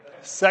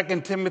2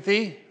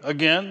 Timothy,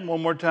 again,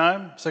 one more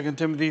time, 2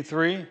 Timothy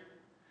 3.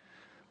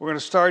 We're going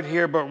to start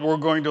here, but we're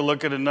going to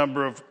look at a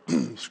number of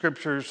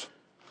scriptures.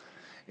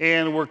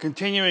 And we're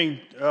continuing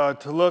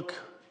to look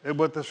at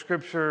what the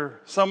scripture,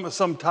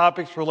 some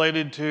topics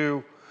related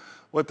to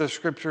what the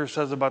scripture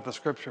says about the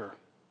scripture.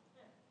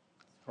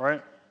 All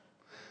right?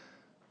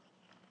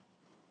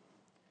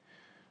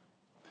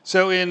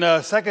 So in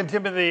 2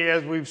 Timothy,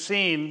 as we've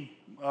seen,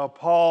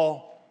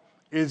 Paul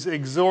is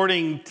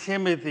exhorting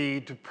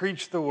Timothy to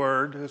preach the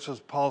word. This is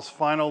Paul's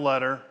final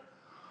letter,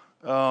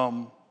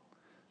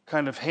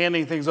 kind of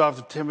handing things off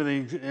to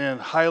Timothy and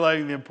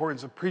highlighting the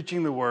importance of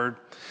preaching the word.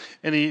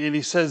 And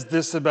he says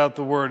this about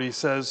the word. He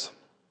says,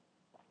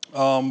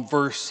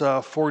 verse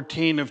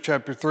 14 of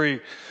chapter 3,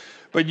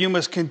 "But you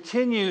must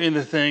continue in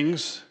the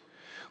things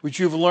which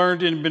you've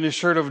learned and been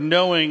assured of,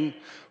 knowing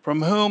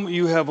from whom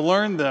you have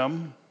learned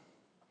them,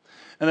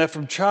 and that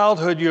from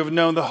childhood you have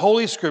known the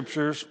Holy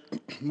Scriptures,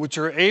 which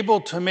are able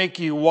to make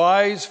you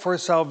wise for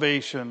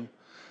salvation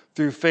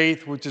through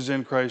faith which is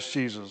in Christ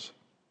Jesus.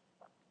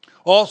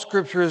 All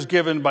Scripture is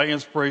given by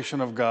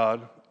inspiration of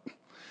God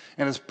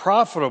and is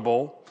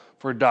profitable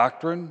for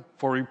doctrine,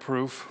 for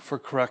reproof, for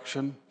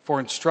correction, for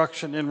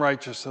instruction in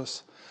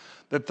righteousness,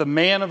 that the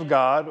man of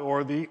God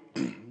or the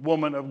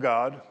woman of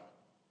God,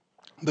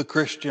 the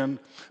Christian,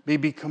 may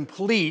be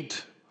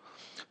complete,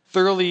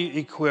 thoroughly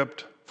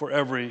equipped for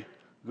every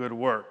good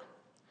work."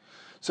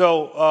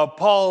 So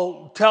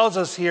Paul tells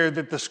us here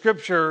that the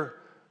scripture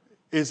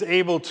is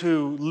able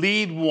to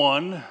lead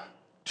one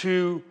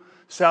to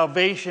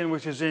salvation,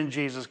 which is in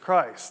Jesus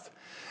Christ.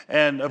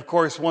 And of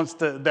course, once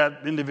that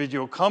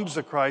individual comes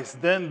to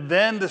Christ, then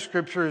the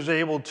scripture is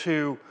able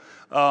to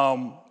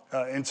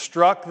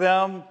instruct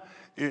them,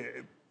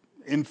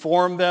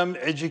 inform them,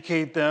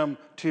 educate them,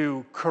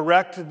 to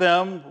correct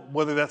them,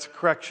 whether that's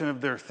correction of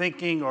their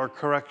thinking or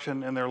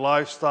correction in their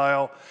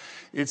lifestyle.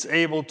 It's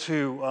able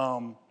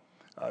to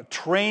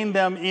train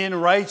them in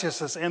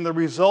righteousness. And the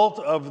result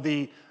of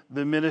the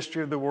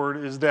ministry of the word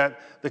is that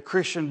the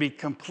Christian be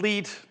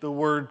complete. The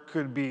word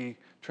could be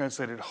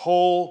translated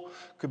whole,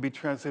 could be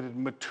translated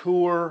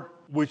mature,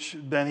 which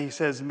then he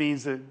says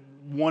means that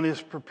one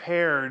is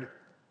prepared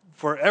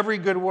for every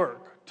good work,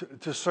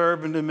 to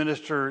serve and to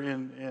minister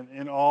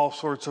in all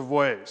sorts of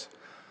ways.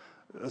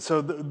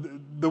 So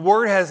the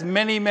word has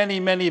many,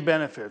 many, many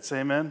benefits.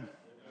 Amen?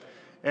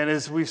 And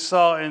as we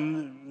saw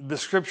in the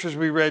scriptures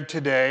we read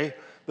today,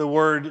 the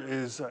word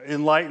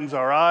enlightens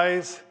our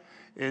eyes.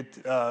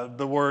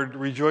 The word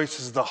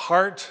rejoices the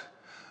heart.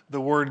 The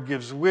word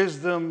gives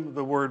wisdom.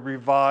 The word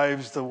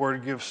revives. The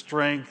word gives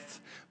strength.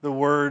 The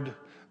word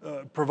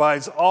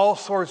provides all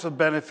sorts of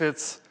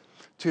benefits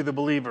to the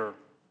believer.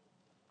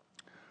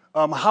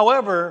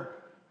 However,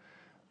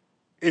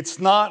 it's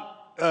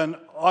not an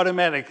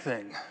automatic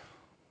thing.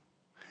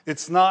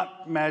 It's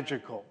not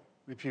magical,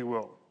 if you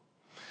will.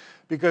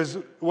 Because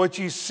what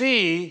you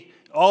see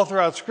all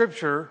throughout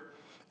Scripture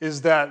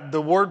is that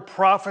the word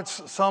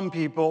profits some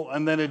people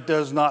and then it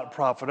does not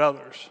profit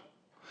others.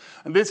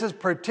 And this is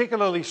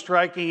particularly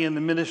striking in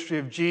the ministry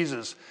of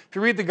Jesus. If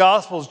you read the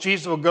Gospels,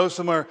 Jesus will go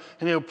somewhere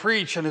and he'll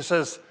preach and it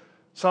says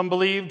some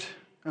believed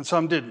and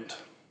some didn't.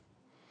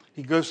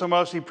 He goes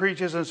somewhere else, he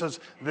preaches and says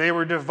they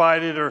were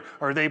divided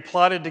or they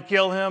plotted to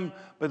kill him,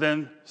 but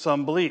then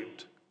some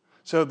believed.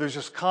 So there's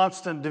this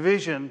constant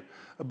division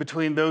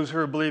between those who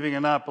are believing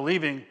and not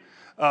believing.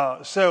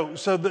 So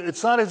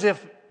it's not as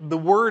if the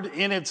word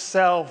in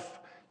itself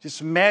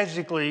just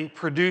magically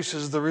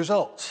produces the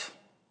results.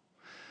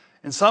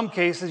 In some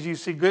cases, you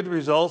see good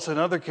results. In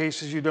other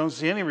cases, you don't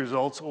see any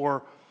results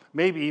or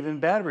maybe even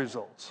bad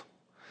results.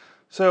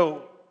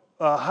 So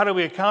how do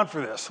we account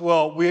for this?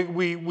 Well,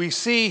 we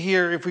see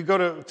here, if we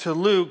go to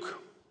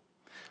Luke,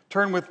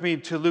 turn with me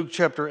to Luke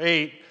chapter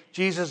 8.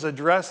 Jesus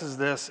addresses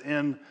this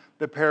in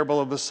the parable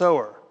of the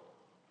sower.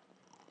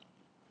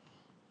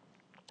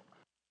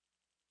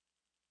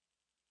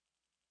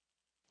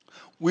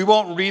 We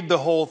won't read the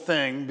whole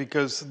thing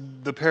because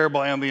the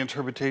parable and the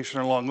interpretation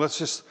are long. Let's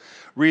just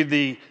read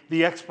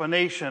the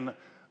explanation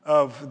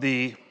of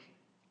the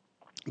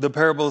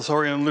parable of the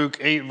sower in Luke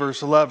 8,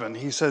 verse 11.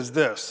 He says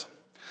this,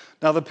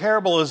 "Now the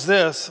parable is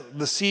this,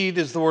 the seed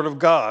is the word of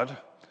God.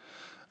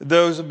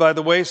 Those by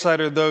the wayside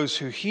are those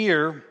who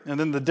hear, and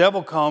then the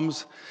devil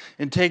comes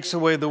and takes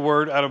away the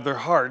word out of their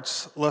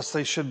hearts, lest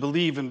they should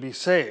believe and be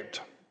saved.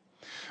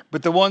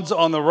 But the ones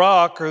on the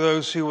rock are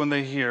those who, when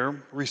they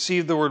hear,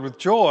 receive the word with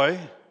joy,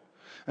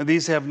 and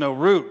these have no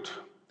root,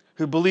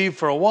 who believe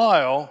for a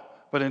while,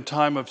 but in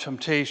time of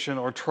temptation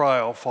or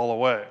trial fall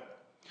away.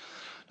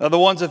 Now the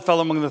ones that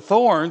fell among the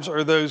thorns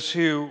are those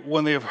who,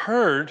 when they have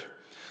heard,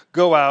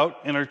 go out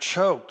and are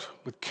choked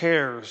with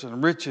cares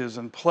and riches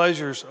and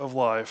pleasures of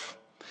life,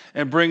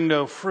 and bring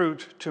no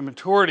fruit to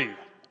maturity.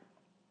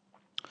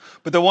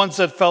 But the ones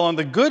that fell on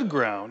the good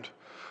ground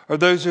are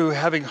those who,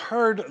 having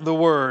heard the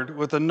word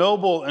with a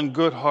noble and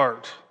good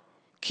heart,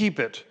 keep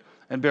it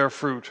and bear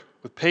fruit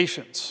with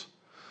patience.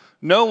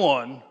 No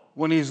one,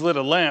 when he's lit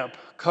a lamp,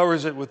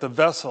 covers it with a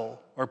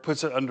vessel or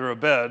puts it under a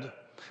bed,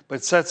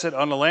 but sets it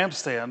on a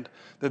lampstand,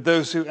 that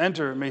those who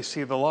enter may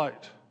see the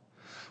light.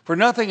 For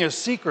nothing is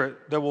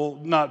secret that will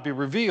not be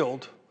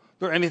revealed,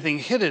 nor anything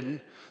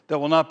hidden that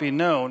will not be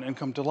known and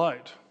come to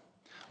light.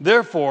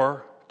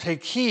 Therefore,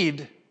 take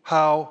heed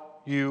how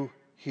you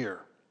hear.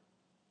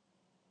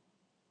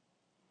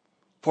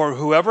 For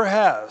whoever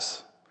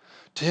has,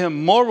 to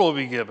him more will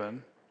be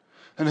given,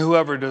 and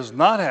whoever does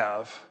not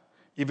have,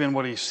 even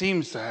what he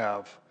seems to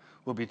have,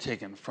 will be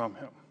taken from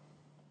him.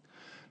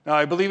 Now,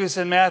 I believe it's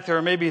in Matthew,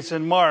 or maybe it's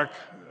in Mark.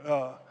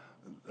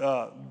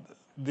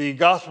 The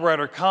gospel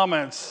writer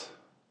comments,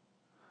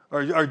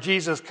 or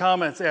Jesus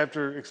comments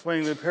after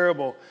explaining the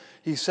parable.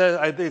 He says,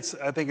 I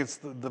think it's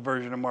the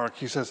version of Mark.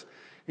 He says,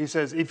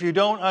 if you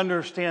don't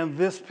understand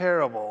this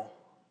parable,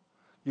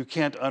 you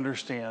can't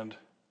understand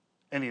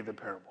any of the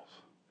parables.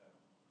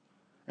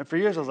 And for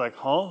years I was like,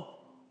 huh?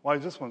 Why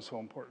is this one so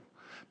important?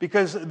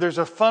 Because there's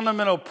a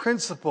fundamental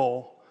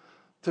principle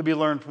to be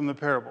learned from the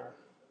parable,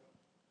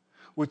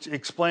 which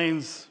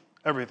explains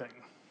everything.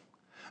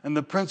 And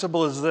the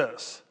principle is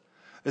this,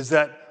 is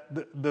that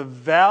the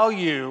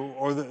value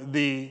or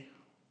the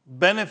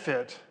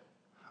benefit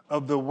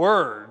of the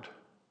word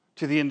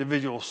to the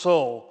individual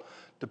soul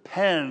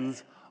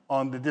depends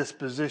on the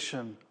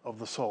disposition of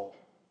the soul.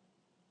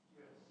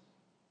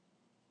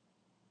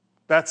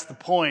 That's the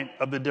point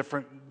of the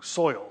different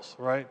soils,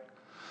 right?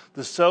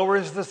 The sower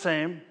is the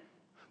same,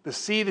 the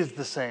seed is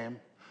the same,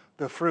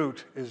 the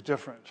fruit is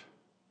different.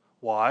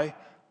 Why?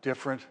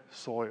 Different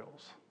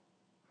soils.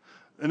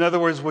 In other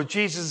words, what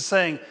Jesus is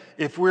saying,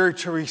 if we're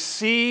to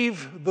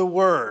receive the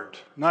word,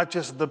 not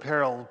just the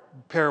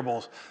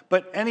parables,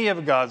 but any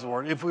of God's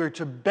word, if we're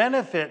to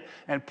benefit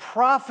and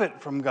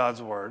profit from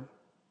God's word,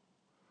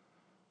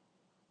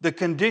 the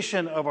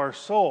condition of our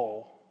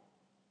soul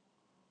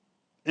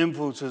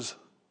influences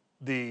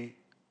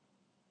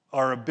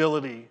our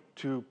ability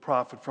to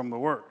profit from the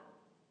word.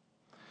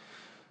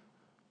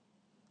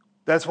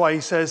 That's why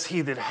he says,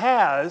 he that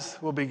has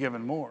will be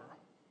given more.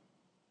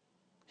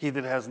 He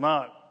that has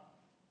not,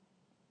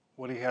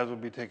 what he has will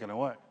be taken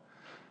away.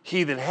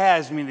 He that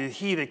has, meaning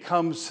he that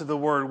comes to the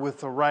word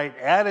with the right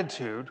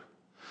attitude,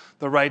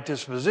 the right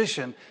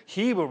disposition,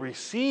 he will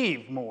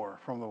receive more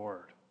from the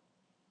word.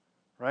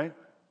 Right?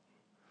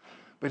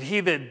 But he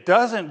that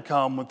doesn't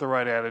come with the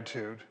right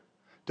attitude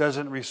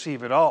doesn't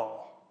receive at all.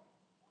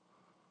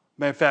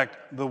 Matter of fact,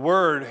 the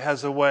word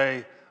has a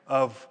way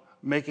of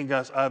making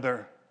us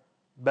either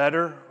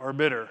better or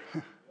bitter,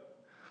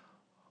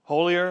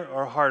 holier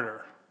or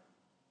harder.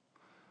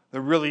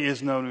 There really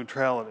is no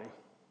neutrality.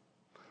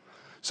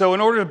 So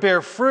in order to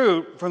bear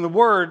fruit from the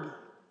word,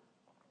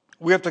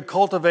 we have to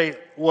cultivate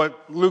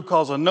what Luke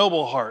calls a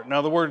noble heart.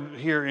 Now the word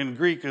here in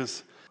Greek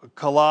is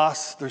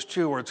kalos. There's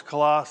two words,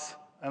 kalos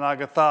and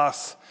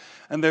agathos.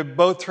 And they're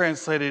both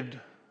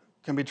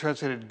can be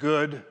translated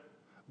good,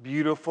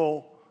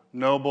 beautiful,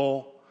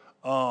 noble.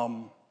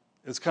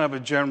 It's kind of a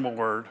general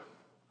word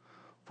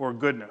for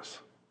goodness.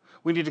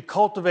 We need to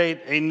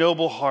cultivate a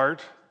noble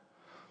heart.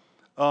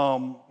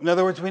 In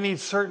other words, we need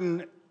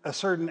a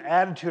certain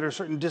attitude or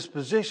certain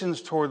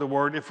dispositions toward the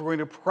word if we're going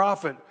to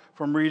profit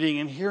from reading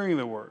and hearing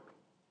the word.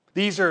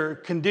 These are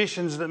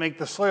conditions that make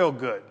the soil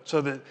good, so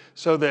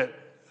that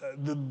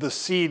the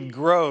seed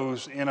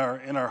grows in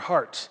our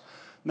hearts.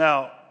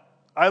 Now,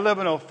 I live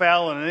in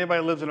O'Fallon, and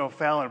anybody who lives in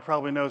O'Fallon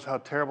probably knows how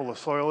terrible the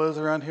soil is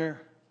around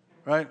here,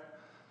 right?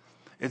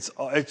 It's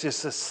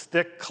just a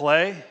thick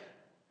clay,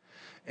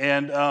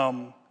 and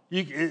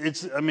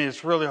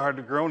it's really hard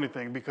to grow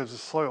anything because the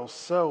soil's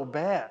so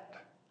bad.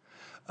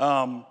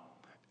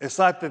 It's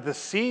not that the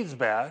seed's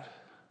bad,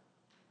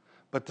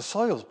 but the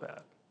soil's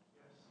bad.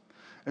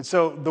 And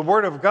so the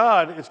word of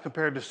God is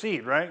compared to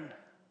seed, right?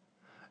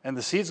 And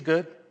the seed's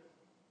good.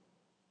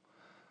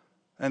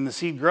 And the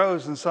seed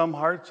grows in some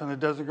hearts and it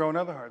doesn't grow in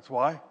other hearts.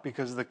 Why?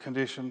 Because of the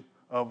condition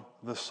of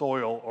the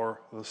soil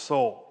or the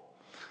soul.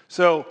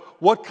 So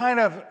what kind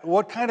of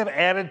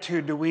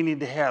attitude do we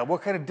need to have?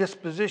 What kind of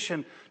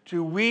disposition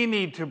do we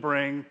need to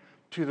bring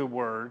to the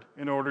word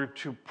in order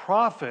to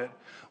profit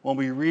when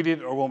we read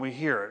it or when we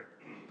hear it?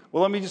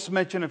 Well, let me just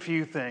mention a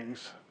few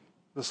things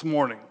this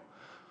morning.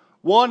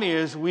 One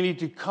is we need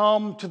to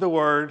come to the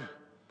word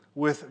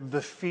with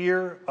the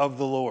fear of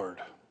the Lord.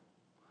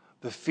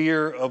 The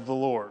fear of the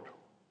Lord.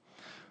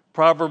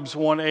 Proverbs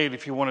 1:8,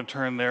 if you want to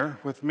turn there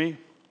with me.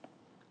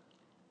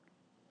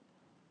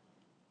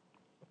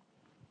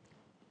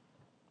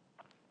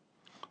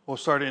 We'll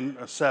start in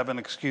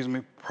 7,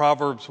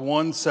 Proverbs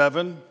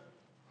 1:7.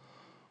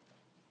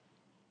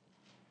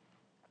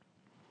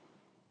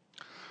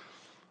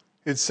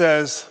 It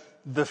says,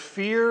 the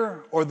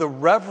fear or the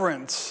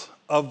reverence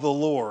of the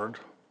Lord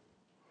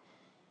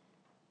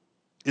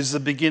is the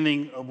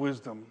beginning of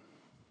wisdom,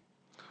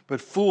 but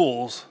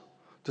fools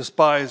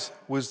despise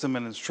wisdom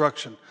and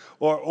instruction.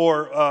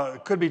 Or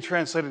it could be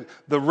translated,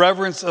 the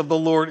reverence of the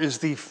Lord is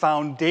the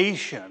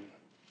foundation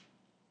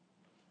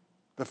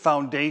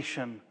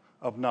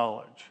of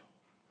knowledge.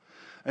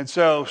 And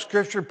so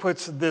Scripture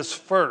puts this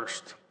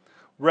first,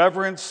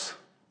 reverence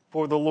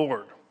for the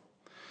Lord.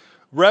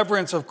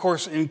 Reverence, of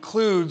course,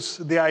 includes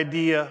the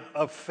idea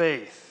of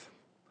faith.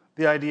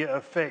 The idea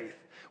of faith.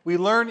 We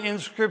learn in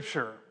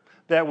Scripture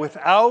that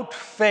without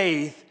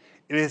faith,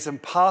 it is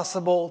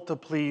impossible to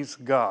please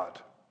God.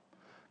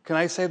 Can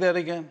I say that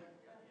again?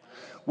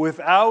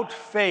 Without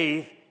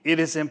faith, it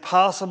is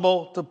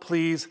impossible to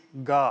please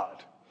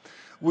God.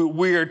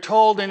 We are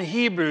told in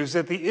Hebrews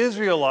that the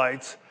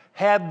Israelites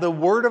had the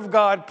word of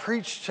God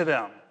preached to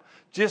them,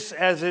 just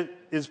as it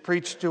is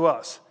preached to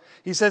us.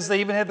 He says they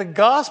even had the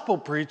gospel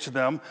preached to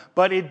them,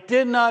 but it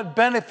did not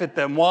benefit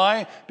them.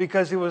 Why?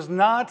 Because it was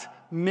not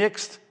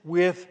mixed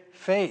with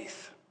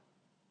faith.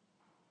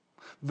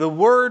 The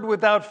word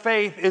without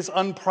faith is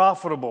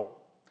unprofitable.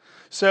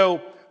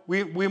 So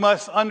we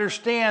must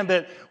understand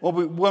that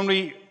when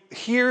we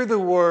hear the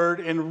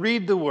word and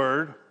read the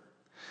word,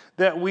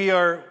 that we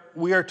are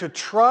to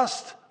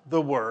trust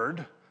the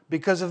word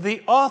because of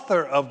the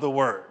author of the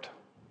word.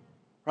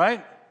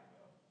 Right?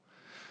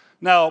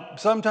 Now,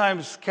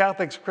 sometimes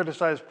Catholics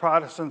criticize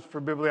Protestants for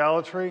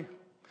bibliolatry.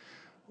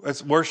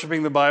 It's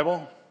worshiping the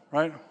Bible,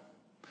 right?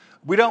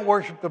 We don't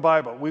worship the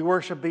Bible. We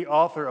worship the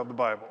author of the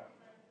Bible,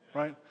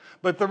 right?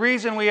 But the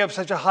reason we have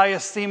such a high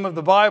esteem of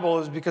the Bible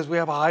is because we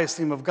have a high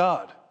esteem of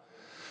God.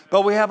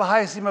 But we have a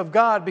high esteem of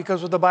God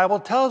because what the Bible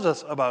tells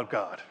us about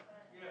God.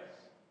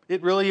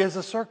 It really is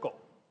a circle.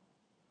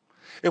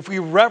 If we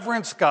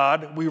reverence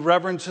God, we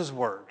reverence His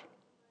Word.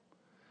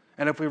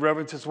 And if we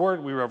reverence His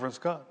Word, we reverence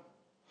God.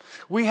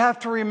 We have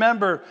to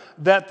remember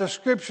that the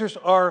Scriptures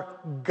are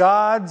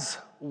God's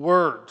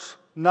words,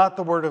 not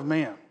the word of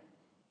man.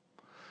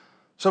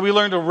 So we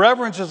learn to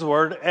reverence His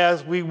Word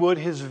as we would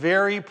His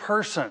very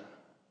person.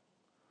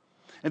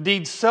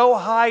 Indeed, so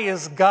high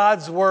is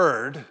God's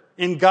Word,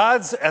 in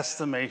God's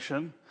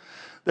estimation,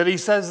 that He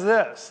says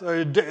this.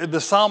 The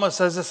psalmist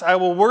says this, I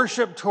will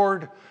worship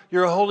toward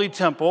your holy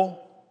temple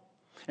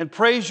and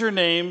praise your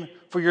name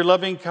for your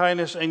loving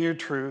kindness and your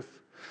truth.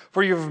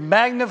 For you've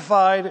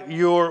magnified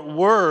your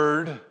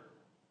word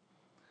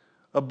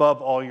above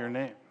all your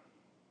name.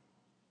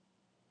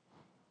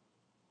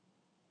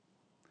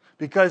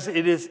 Because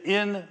it is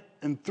in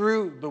and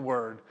through the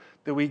word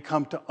that we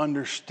come to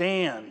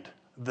understand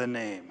the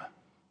name.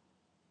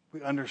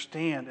 We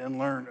understand and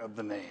learn of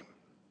the name.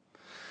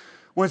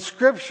 When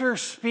Scripture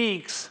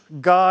speaks,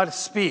 God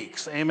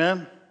speaks.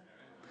 Amen?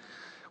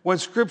 When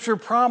Scripture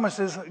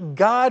promises,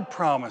 God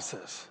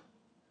promises.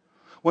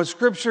 When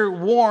Scripture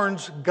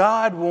warns,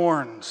 God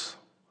warns.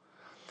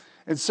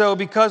 And so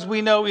because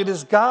we know it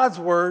is God's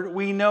word,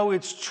 we know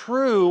it's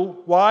true.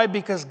 Why?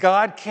 Because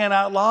God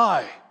cannot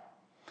lie.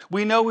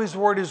 We know His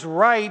word is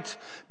right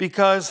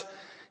because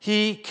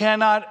He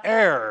cannot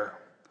err.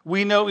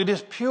 We know it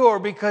is pure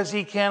because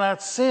He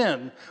cannot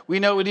sin. We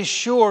know it is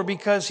sure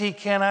because He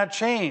cannot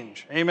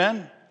change. Amen?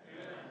 Amen.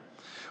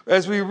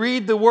 As we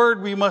read the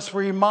word, we must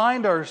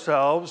remind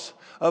ourselves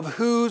of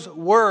whose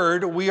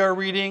word we are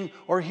reading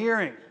or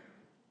hearing.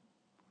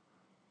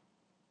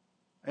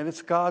 And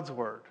it's God's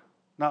word,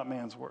 not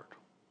man's word.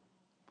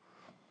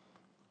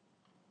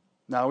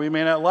 Now, we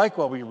may not like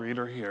what we read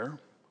or hear,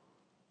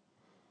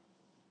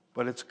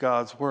 but it's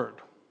God's word,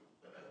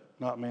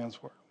 not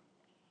man's word.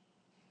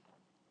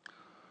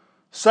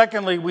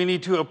 Secondly, we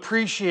need to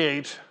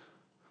appreciate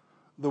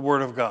the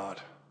word of God.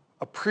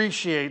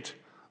 Appreciate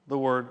the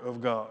word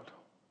of God.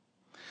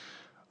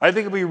 I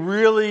think if we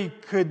really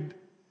could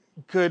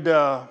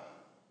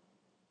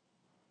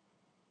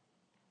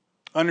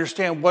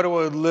understand what it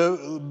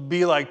would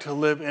be like to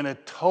live in a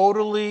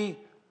totally,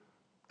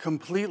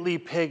 completely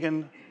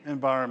pagan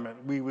environment,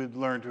 we would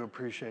learn to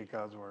appreciate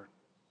God's word.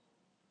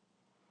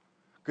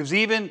 Because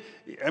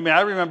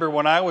I remember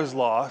when I was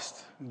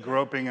lost,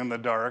 groping in the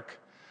dark,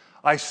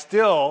 I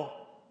still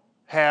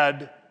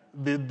had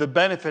the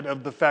benefit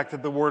of the fact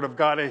that the Word of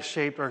God has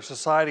shaped our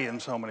society in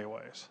so many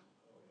ways.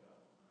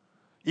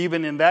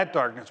 Even in that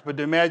darkness. But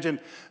imagine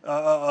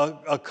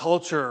a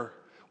culture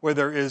where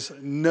there is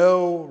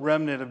no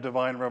remnant of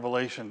divine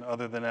revelation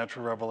other than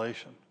natural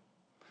revelation.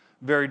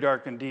 Very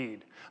dark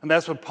indeed. And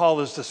that's what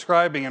Paul is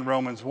describing in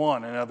Romans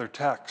 1 and other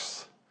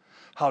texts.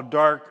 How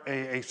dark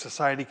a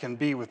society can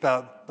be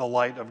without the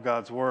light of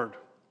God's Word.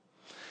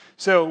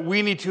 So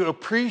we need to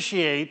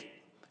appreciate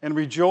and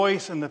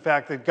rejoice in the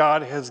fact that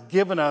God has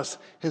given us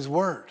His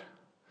Word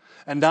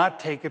and not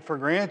take it for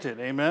granted.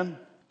 Amen?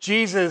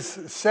 Jesus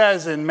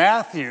says in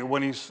Matthew,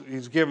 when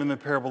he's given the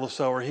parable of the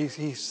sower, he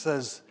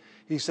says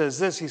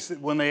this.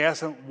 When they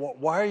ask him,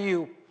 why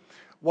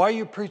are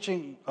you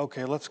preaching?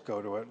 Okay, let's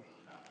go to it.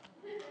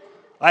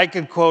 I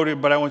could quote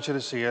it, but I want you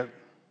to see it.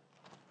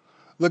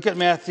 Look at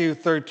Matthew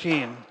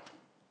 13.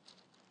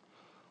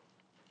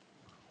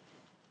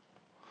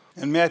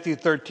 In Matthew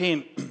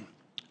 13,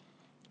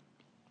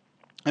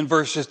 in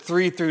verses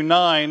 3 through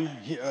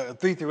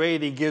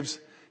 8,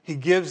 he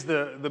gives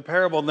the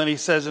parable, and then he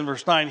says in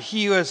verse 9,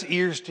 he who has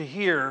ears to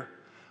hear,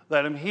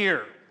 let him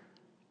hear.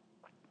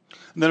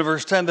 And then in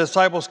verse 10, the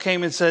disciples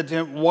came and said to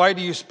him, why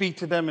do you speak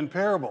to them in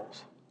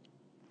parables?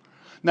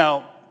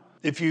 Now,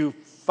 if you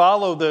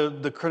follow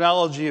the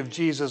chronology of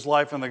Jesus'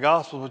 life in the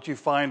Gospels, what you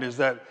find is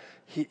that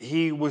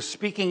he was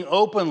speaking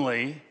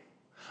openly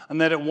And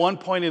that at one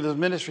point in his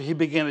ministry, he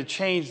began to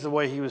change the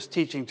way he was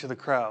teaching to the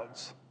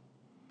crowds.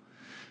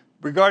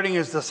 Regarding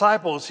his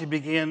disciples, he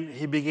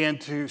began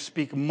to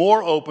speak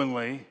more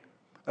openly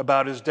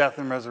about his death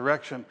and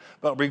resurrection.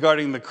 But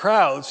regarding the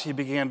crowds, he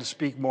began to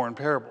speak more in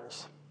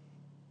parables.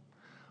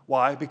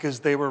 Why?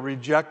 Because they were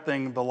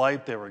rejecting the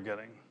light they were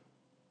getting,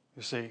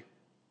 you see.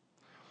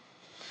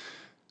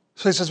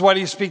 So he says, why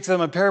do you speak to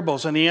them in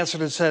parables? And he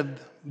answered and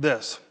said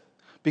this,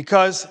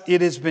 because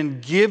it has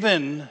been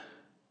given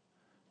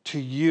to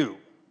you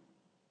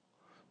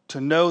to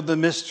know the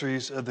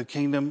mysteries of the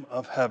kingdom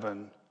of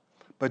heaven,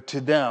 but to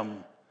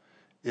them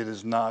it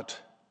has not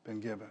been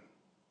given.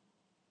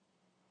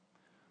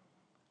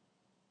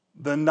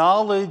 The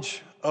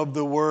knowledge of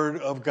the Word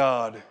of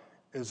God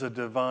is a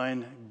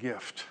divine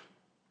gift.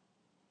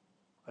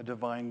 A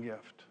divine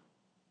gift.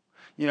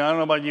 You know, I don't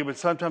know about you, but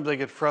sometimes I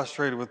get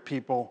frustrated with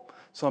people,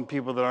 some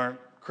people that aren't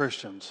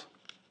Christians.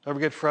 Ever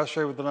get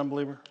frustrated with an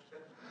unbeliever?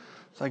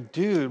 It's like,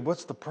 dude,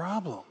 what's the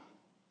problem?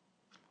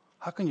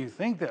 How can you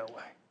think that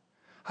way?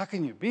 How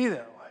can you be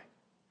that way?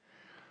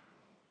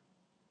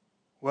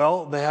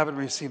 Well, they haven't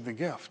received the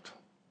gift.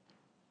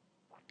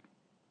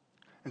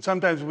 And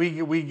sometimes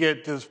we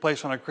get to this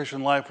place in our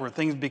Christian life where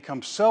things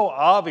become so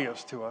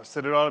obvious to us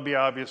that it ought to be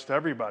obvious to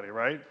everybody,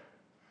 right?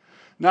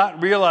 Not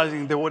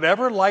realizing that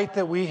whatever light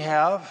that we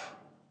have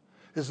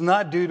is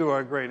not due to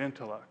our great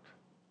intellect.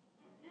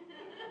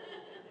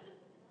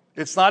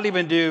 It's not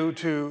even due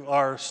to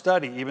our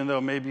study, even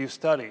though maybe you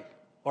study,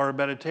 or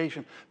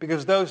meditation,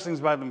 because those things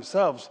by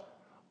themselves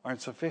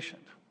aren't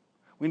sufficient.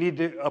 We need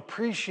to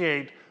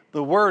appreciate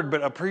the Word,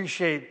 but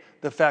appreciate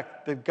the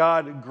fact that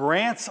God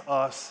grants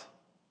us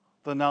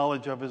the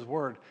knowledge of His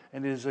Word,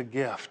 and it is a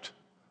gift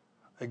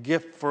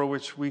for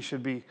which we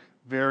should be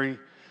very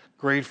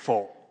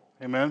grateful.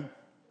 Amen?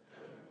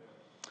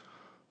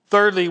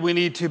 Thirdly, we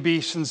need to be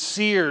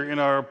sincere in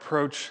our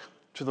approach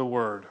to the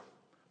Word.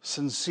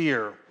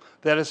 Sincere.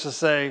 That is to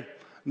say,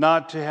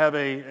 not to have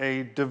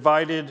a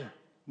divided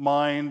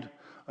mind,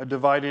 a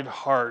divided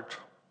heart,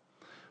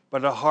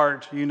 but a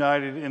heart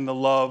united in the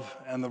love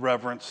and the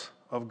reverence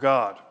of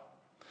God.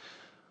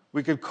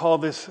 We could call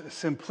this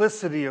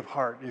simplicity of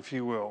heart, if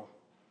you will.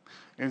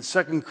 In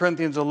 2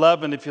 Corinthians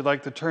 11, if you'd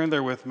like to turn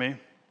there with me,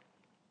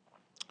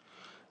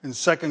 in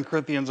 2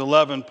 Corinthians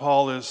 11,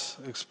 Paul is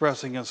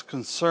expressing his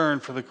concern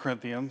for the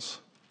Corinthians.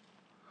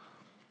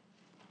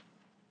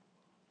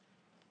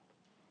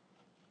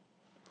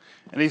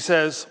 And he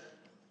says,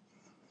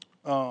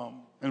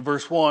 in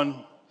verse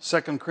 1,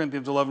 2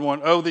 Corinthians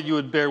 11:1, oh, that you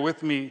would bear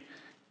with me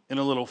in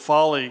a little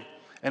folly,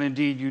 and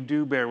indeed you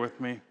do bear with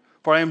me.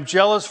 For I am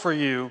jealous for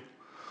you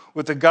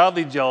with a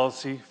godly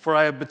jealousy, for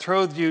I have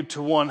betrothed you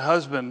to one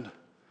husband,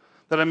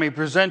 that I may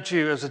present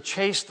you as a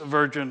chaste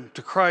virgin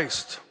to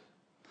Christ.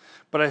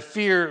 But I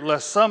fear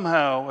lest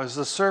somehow, as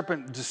the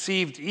serpent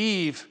deceived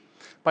Eve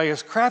by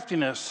his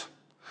craftiness,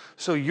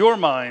 so your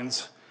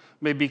minds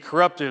may be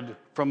corrupted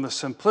from the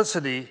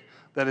simplicity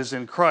that is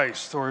in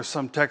Christ, or as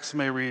some texts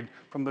may read,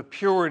 from the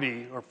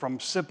purity or from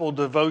simple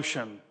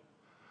devotion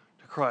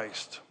to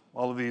Christ.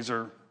 All of these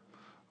are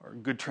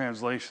good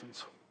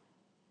translations.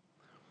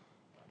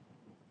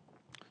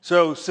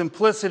 So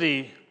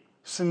simplicity,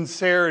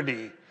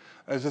 sincerity,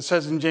 as it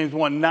says in James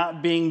 1,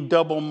 not being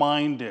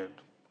double-minded,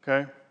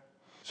 okay?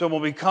 So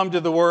when we come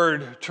to the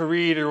Word to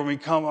read, or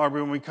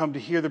when we come to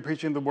hear the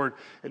preaching of the Word,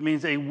 it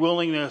means a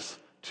willingness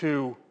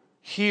to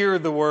hear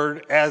the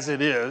Word as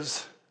it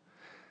is,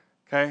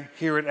 okay?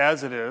 Hear it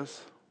as it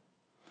is,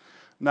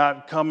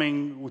 not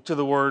coming to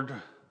the Word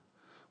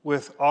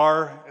with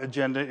our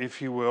agenda,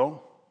 if you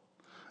will,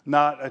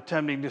 not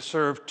attempting to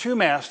serve two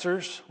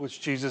masters,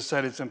 which Jesus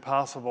said it's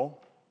impossible,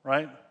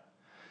 right?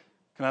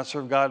 You cannot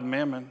serve God and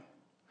mammon.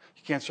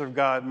 You can't serve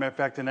God, matter of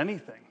fact, in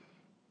anything.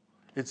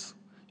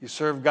 You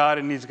serve God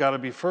and He's got to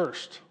be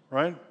first,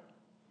 right?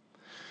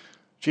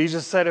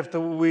 Jesus said if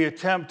we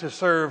attempt to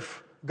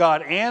serve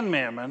God and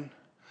mammon,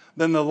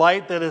 then the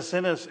light that is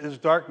in us is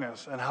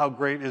darkness. And how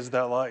great is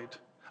that light?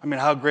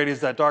 How great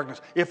is that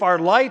darkness? If our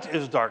light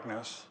is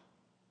darkness,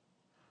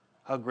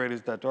 how great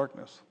is that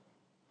darkness?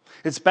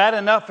 It's bad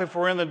enough if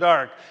we're in the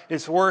dark.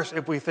 It's worse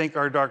if we think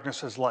our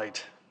darkness is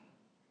light,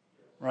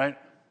 right?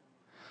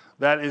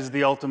 That is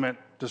the ultimate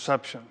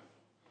deception.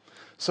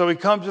 So we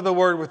come to the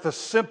Word with a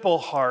simple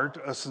heart,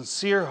 a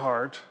sincere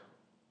heart,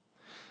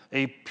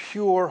 a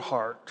pure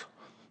heart.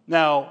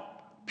 Now,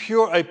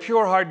 a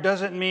pure heart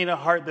doesn't mean a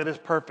heart that is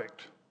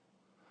perfect,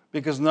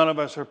 because none of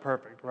us are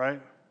perfect,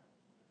 right?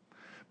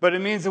 But it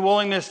means the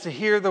willingness to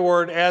hear the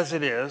Word as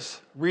it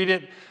is, read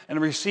it and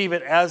receive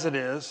it as it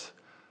is,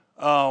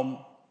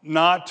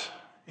 not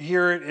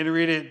hear it and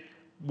read it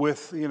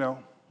with, I'm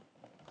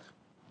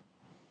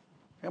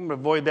going to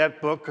avoid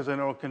that book because I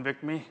know it'll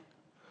convict me.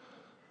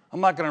 I'm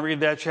not going to read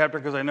that chapter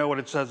because I know what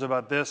it says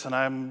about this and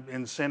I'm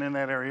in sin in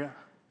that area.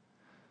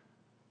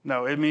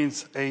 No, it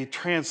means a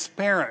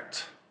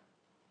transparent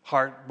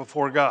heart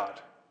before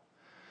God.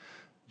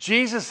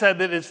 Jesus said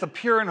that it's the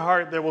pure in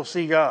heart that will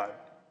see God.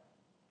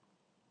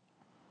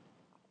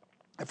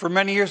 And for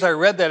many years I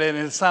read that and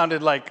it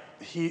sounded like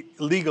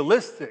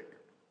legalistic.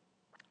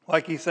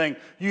 Like he's saying,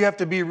 you have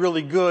to be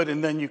really good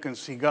and then you can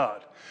see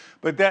God.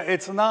 But that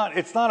it's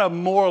not a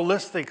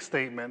moralistic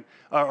statement,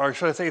 or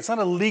should I say, it's not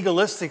a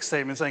legalistic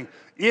statement saying,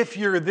 if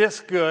you're this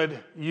good,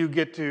 you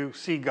get to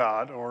see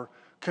God or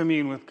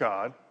commune with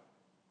God.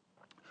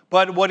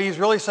 But what he's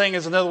really saying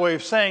is another way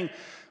of saying,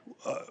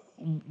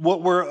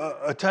 what we're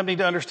attempting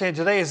to understand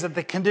today is that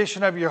the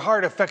condition of your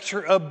heart affects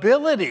your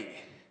ability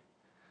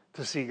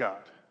to see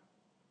God,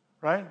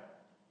 right?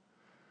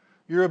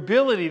 Your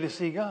ability to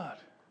see God.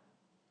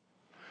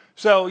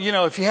 So,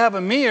 if you have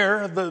a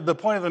mirror, the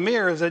point of the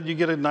mirror is that you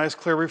get a nice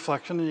clear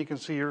reflection and you can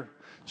see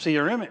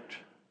your image.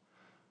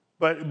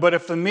 But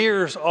if the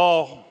mirror's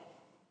all,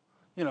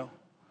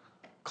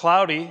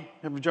 cloudy,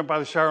 ever jump by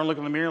the shower and look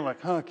in the mirror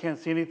like, I can't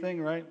see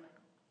anything, right?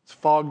 It's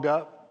fogged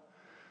up.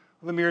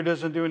 The mirror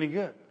doesn't do any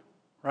good,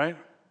 right?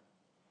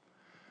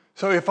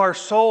 So if our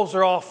souls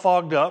are all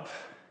fogged up,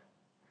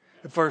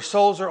 if our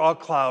souls are all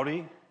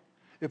cloudy,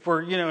 if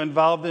we're,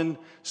 involved in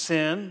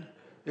sin,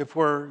 if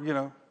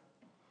we're,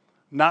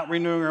 not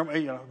renewing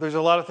our, there's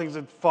a lot of things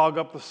that fog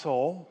up the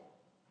soul.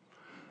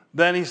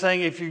 Then he's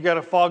saying if you've got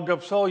a fogged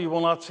up soul, you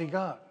will not see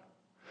God.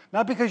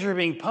 Not because you're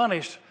being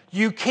punished.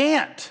 You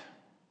can't.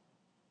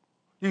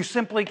 You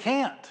simply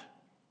can't.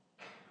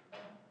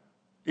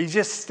 He's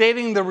just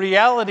stating the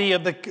reality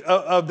of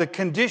the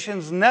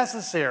conditions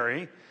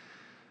necessary.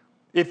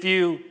 If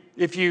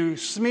you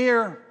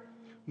smear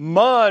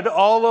mud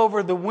all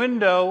over the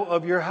window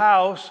of your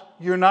house,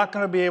 you're not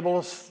going to be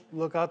able to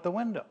look out the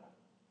window.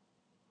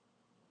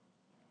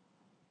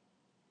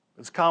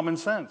 It's common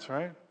sense,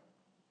 right?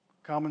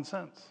 Common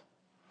sense.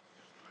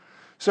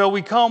 So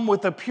we come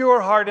with a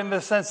pure heart in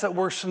the sense that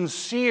we're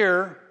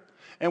sincere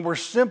and we're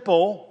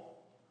simple.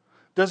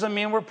 Doesn't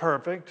mean we're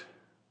perfect,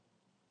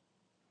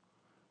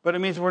 but it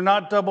means we're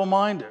not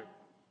double-minded.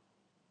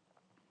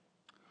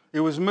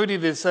 It was Moody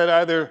that said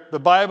either the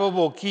Bible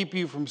will keep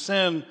you from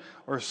sin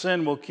or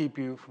sin will keep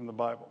you from the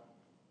Bible.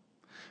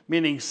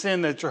 Meaning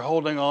sin that you're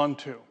holding on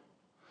to.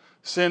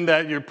 Sin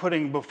that you're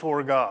putting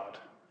before God.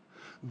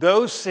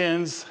 Those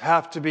sins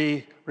have to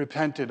be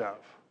repented of.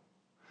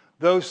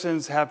 Those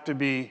sins have to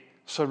be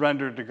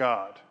surrendered to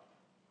God,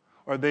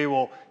 or they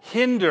will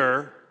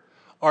hinder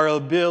our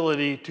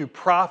ability to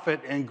profit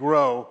and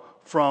grow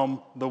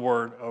from the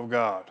Word of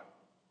God.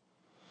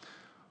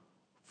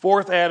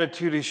 Fourth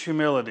attitude is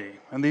humility,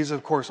 and these,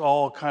 of course,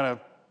 all kind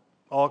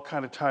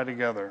of tie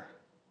together.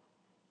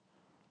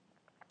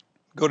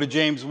 Go to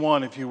James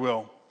 1, if you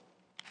will.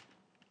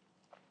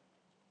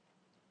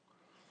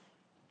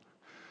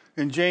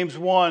 In James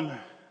 1,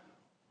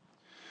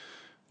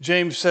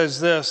 James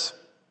says this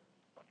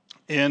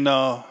in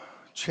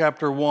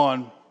chapter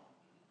 1.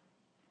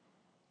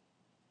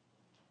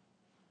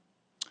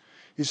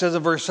 He says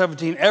in verse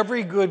 17,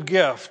 every good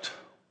gift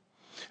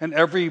and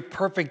every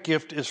perfect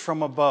gift is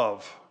from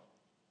above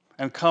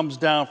and comes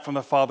down from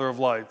the Father of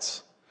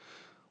lights,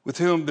 with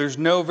whom there's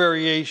no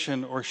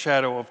variation or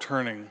shadow of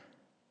turning.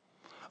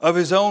 Of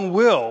his own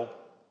will,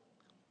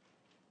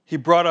 he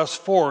brought us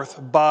forth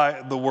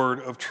by the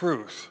word of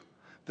truth,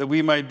 that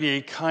we might be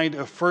a kind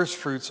of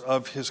firstfruits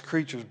of his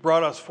creatures.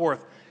 Brought us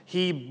forth.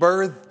 He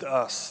birthed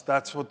us.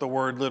 That's what the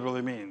word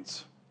literally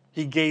means.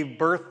 He gave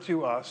birth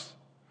to us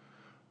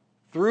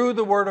through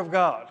the word of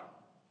God.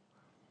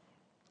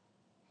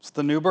 It's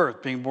the new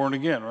birth, being born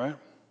again, right?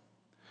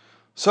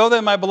 So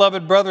then, my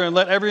beloved brethren,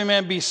 let every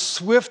man be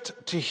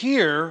swift to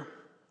hear,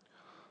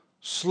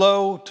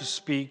 slow to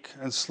speak,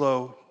 and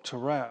slow to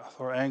wrath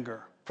or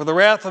anger. For the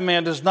wrath of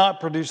man does not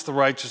produce the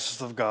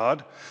righteousness of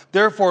God.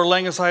 Therefore,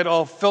 laying aside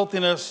all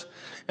filthiness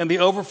and the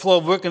overflow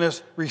of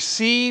wickedness,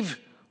 receive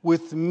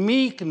with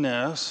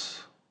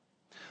meekness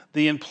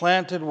the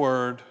implanted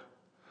word,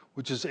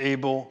 which is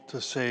able to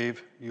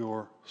save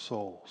your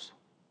souls.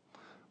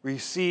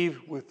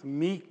 Receive with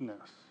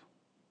meekness.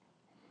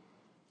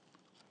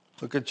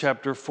 Look at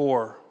chapter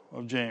 4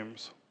 of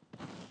James.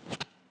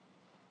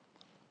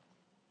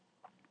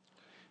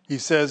 He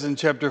says in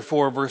chapter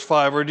 4, verse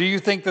 5, or do you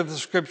think that the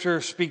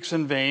scripture speaks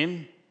in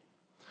vain?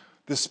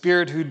 The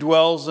Spirit who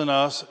dwells in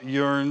us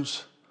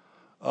yearns,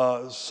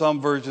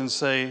 some versions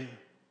say,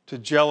 to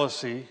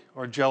jealousy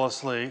or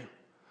jealously.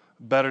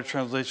 A better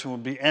translation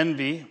would be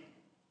envy,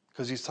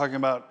 because he's talking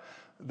about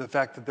the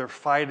fact that they're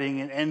fighting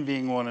and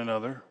envying one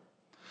another.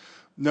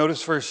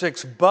 Notice verse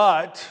 6,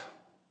 but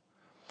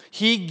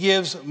he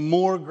gives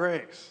more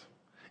grace.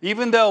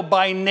 Even though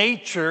by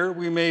nature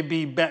we may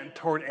be bent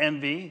toward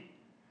envy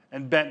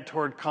and bent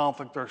toward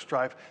conflict or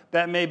strife,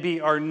 that may be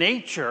our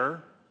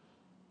nature.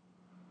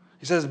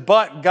 He says,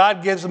 but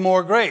God gives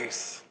more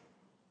grace.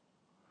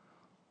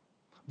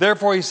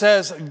 Therefore, he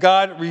says,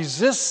 God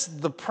resists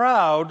the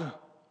proud,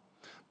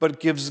 but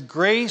gives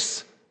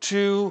grace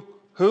to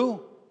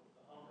who?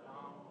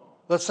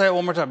 Let's say it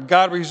one more time.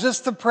 God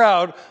resists the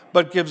proud,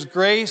 but gives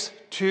grace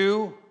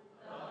to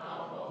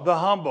the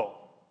humble.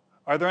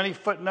 Are there any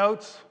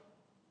footnotes?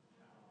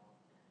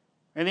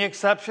 Any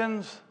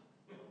exceptions?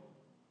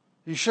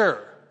 You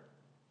sure?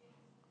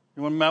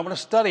 You might want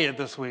to study it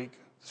this week.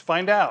 Let's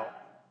find out.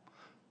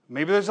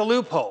 Maybe there's a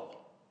loophole.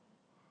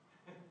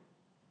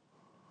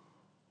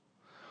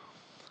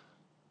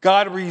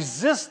 God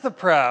resists the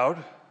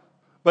proud,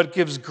 but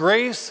gives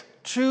grace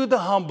to the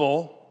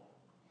humble,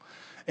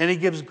 and he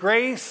gives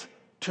grace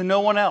to no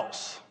one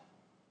else.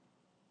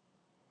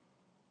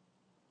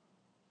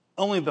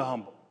 Only the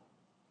humble.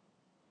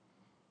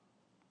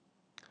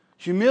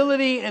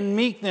 Humility and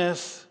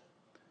meekness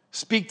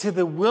speak to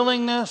the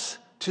willingness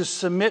to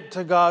submit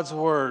to God's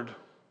word,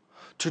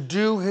 to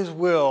do his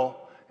will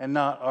and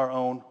not our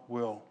own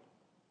will.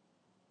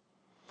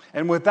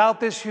 And without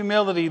this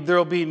humility, there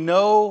will be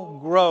no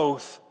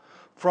growth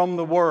from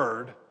the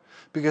word,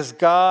 because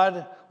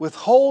God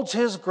withholds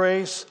his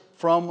grace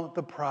from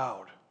the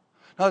proud.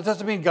 Now, it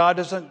doesn't mean God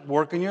doesn't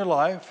work in your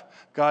life.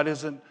 God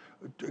doesn't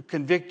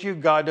convict you.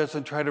 God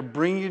doesn't try to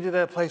bring you to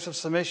that place of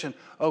submission.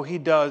 Oh, he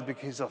does,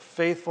 because he's a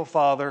faithful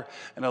father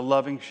and a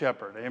loving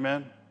shepherd.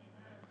 Amen?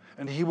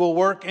 And he will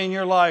work in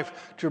your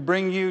life to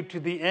bring you to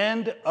the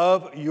end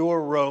of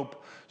your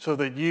rope so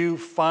that you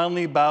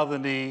finally bow the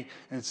knee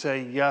and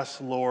say, yes,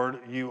 Lord,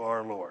 you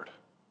are Lord.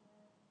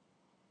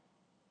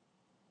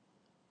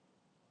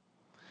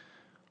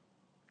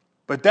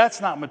 But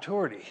that's not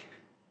maturity.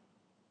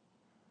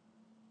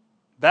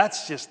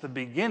 That's just the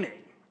beginning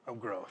of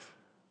growth.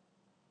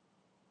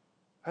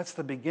 That's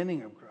the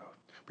beginning of growth.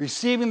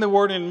 Receiving the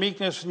word in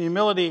meekness and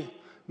humility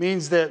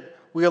means that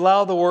we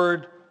allow the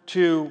word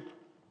to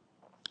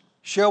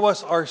show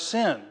us our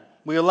sin.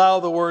 We allow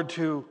the word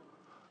to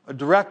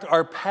direct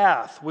our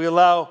path. We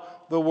allow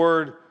the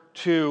word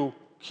to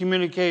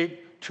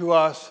communicate to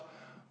us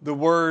the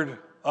word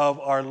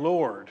of our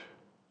Lord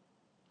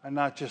and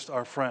not just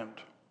our friend.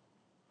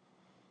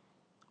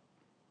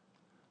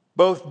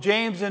 Both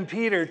James and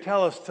Peter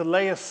tell us to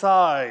lay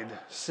aside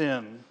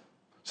sin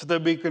so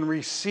that we can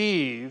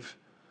receive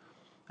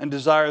and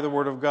desire the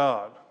word of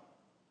God.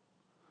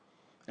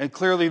 And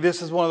clearly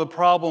this is one of the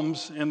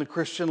problems in the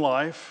Christian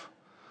life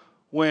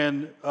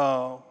when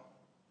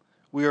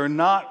we are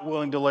not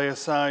willing to lay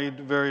aside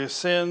various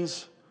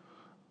sins.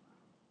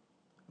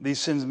 These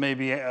sins may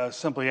be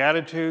simply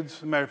attitudes.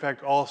 As a matter of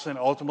fact, all sin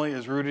ultimately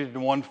is rooted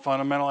in one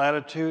fundamental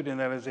attitude, and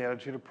that is the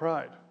attitude of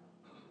pride.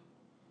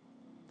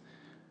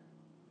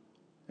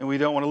 And we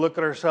don't want to look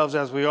at ourselves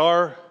as we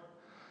are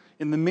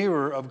in the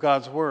mirror of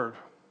God's word.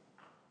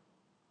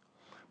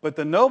 But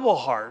the noble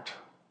heart,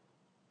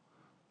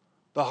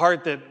 the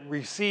heart that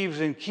receives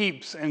and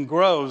keeps and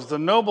grows, the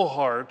noble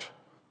heart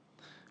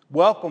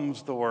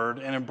welcomes the word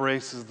and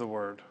embraces the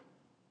word.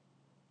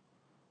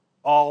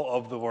 All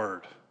of the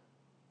word.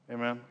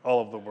 Amen? All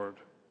of the word.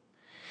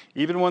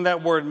 Even when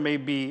that word may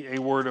be a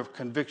word of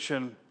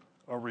conviction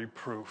or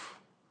reproof.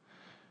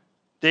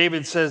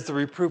 David says the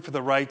reproof of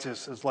the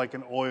righteous is like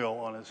an oil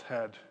on his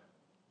head.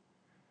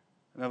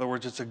 In other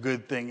words, it's a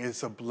good thing.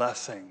 It's a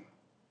blessing.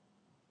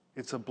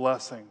 It's a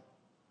blessing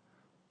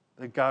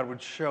that God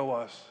would show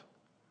us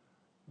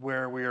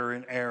where we are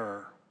in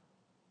error.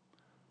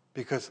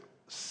 Because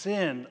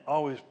sin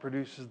always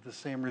produces the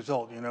same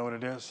result. You know what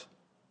it is?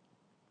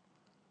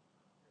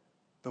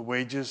 The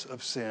wages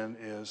of sin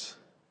is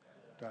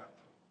death.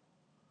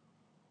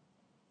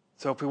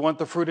 So if we want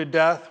the fruit of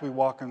death, we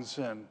walk in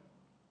sin.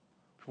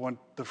 If we want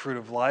the fruit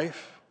of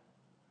life,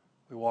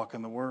 we walk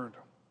in the word.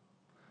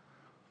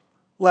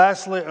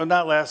 Lastly,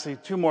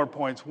 two more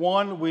points.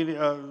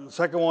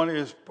 Second one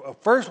is,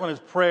 first one is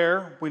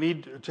prayer. We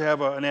need to have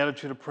an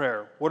attitude of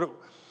prayer.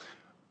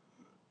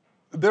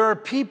 There are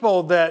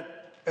people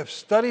that have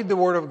studied the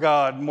Word of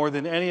God more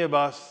than any of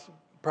us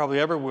probably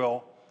ever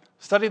will,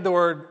 studied the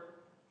Word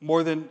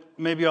more than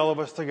maybe all of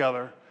us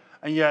together,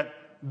 and yet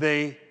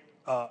they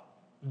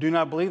do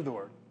not believe the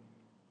Word.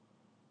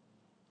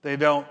 They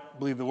don't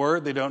believe the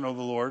Word. They don't know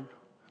the Lord.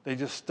 They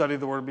just study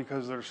the Word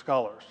because they're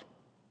scholars.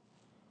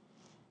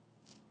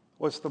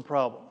 What's the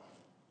problem?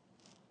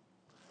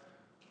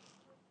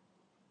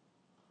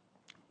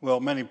 Well,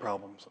 many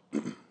problems.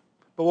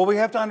 But what we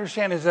have to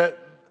understand is that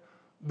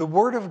the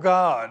Word of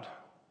God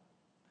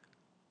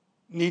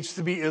needs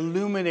to be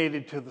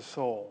illuminated to the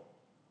soul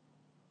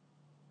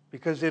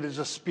because it is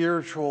a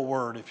spiritual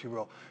word, if you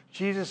will.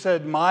 Jesus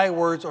said, "My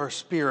words are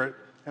spirit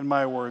and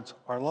my words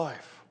are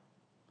life."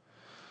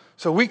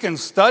 So we can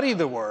study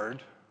the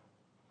Word,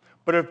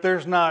 but if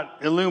there's not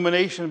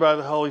illumination by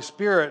the Holy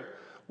Spirit,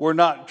 we're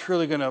not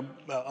truly going to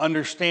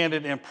understand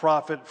it and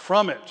profit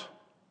from it.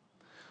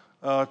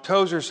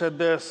 Tozer said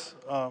this.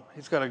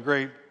 He's got a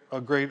great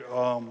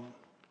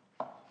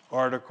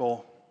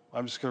article.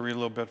 I'm just going to read a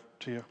little bit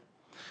to you.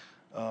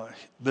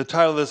 The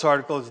title of this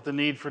article is "The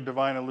Need for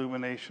Divine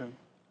Illumination."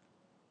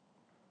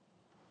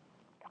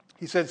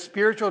 He said,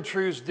 "Spiritual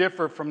truths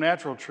differ from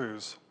natural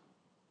truths,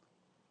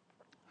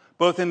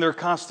 both in their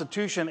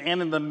constitution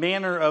and in the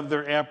manner of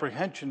their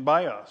apprehension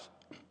by us.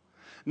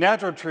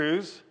 Natural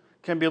truths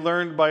can be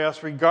learned by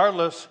us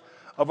regardless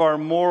of our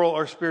moral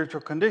or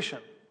spiritual condition.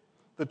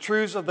 The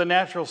truths of the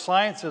natural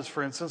sciences,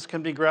 for instance,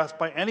 can be grasped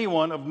by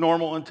anyone of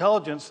normal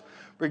intelligence,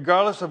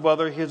 regardless of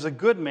whether he is a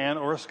good man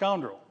or a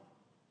scoundrel.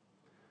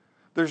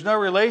 There's no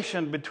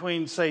relation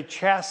between, say,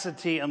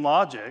 chastity and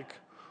logic,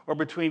 or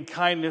between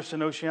kindness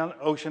and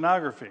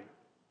oceanography.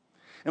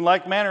 In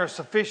like manner, a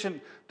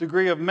sufficient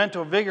degree of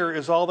mental vigor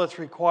is all that's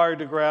required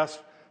to grasp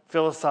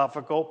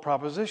philosophical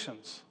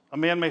propositions. A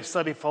man may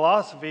study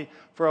philosophy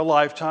for a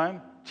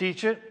lifetime,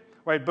 teach it,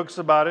 write books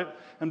about it,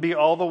 and be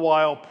all the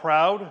while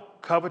proud,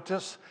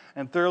 covetous,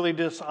 and thoroughly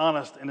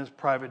dishonest in his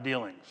private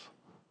dealings.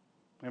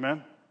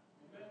 Amen?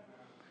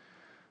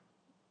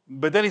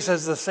 But then he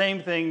says the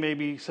same thing may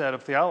be said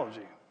of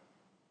theology.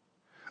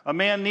 A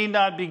man need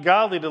not be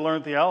godly to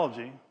learn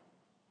theology.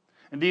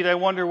 Indeed, I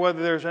wonder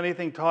whether there's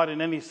anything taught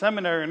in any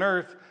seminary on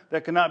earth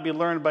that cannot be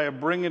learned by a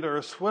brigand or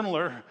a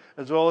swindler,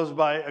 as well as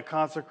by a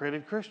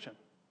consecrated Christian.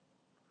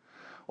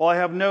 While I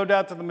have no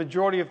doubt that the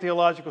majority of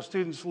theological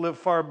students live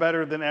far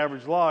better than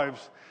average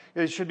lives,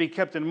 it should be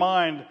kept in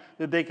mind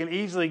that they can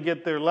easily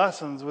get their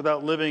lessons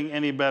without living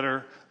any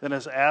better than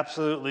is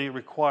absolutely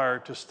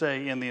required to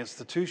stay in the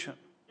institution.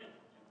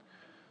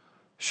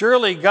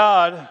 Surely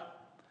God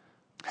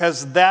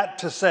has that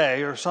to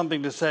say, or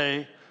something to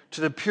say,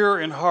 to the pure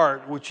in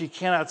heart, which he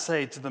cannot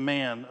say to the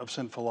man of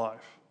sinful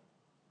life.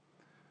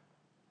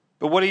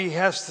 But what he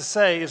has to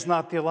say is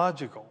not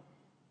theological.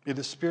 It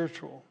is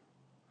spiritual.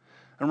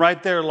 And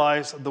right there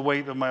lies the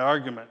weight of my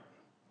argument.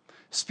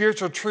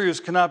 Spiritual truths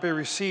cannot be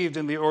received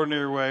in the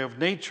ordinary way of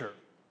nature.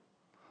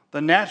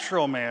 The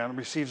natural man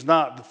receives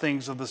not the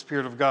things of the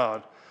Spirit of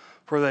God,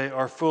 for they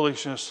are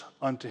foolishness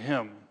unto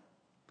him.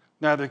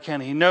 Neither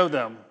can he know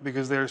them,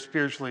 because they are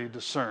spiritually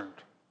discerned.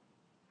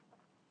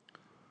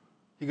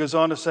 He goes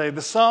on to say,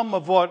 the sum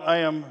of what I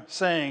am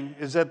saying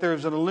is that there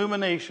is an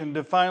illumination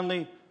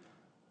divinely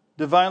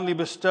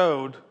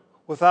bestowed,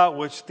 without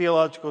which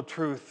theological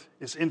truth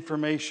is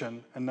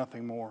information and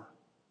nothing more.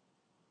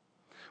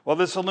 While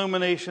this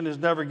illumination is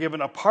never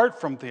given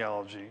apart from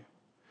theology,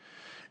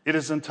 it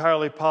is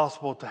entirely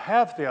possible to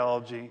have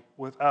theology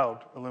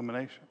without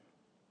illumination.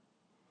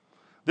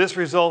 This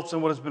results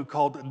in what has been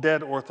called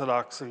dead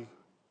orthodoxy. And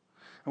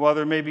while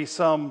there may be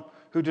some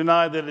who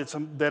deny that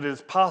it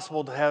is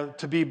possible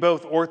to be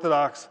both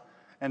orthodox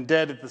and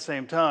dead at the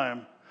same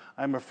time,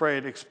 I'm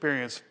afraid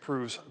experience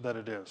proves that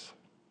it is.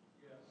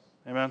 Yes.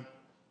 Amen?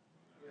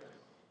 Yes.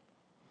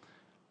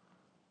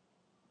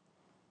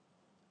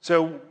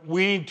 So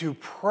we need to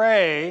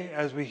pray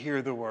as we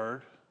hear the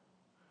word.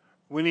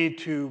 We need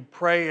to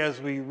pray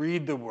as we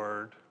read the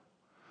word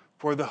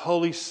for the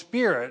Holy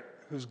Spirit,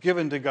 who's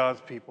given to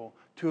God's people,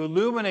 to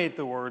illuminate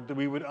the word, that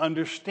we would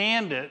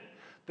understand it,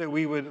 that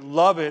we would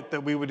love it,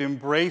 that we would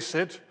embrace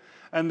it,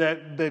 and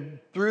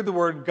that through the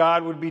word,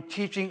 God would be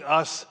teaching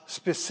us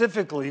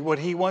specifically what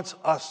he wants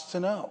us to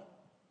know.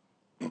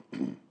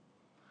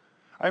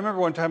 I remember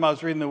one time I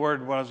was reading the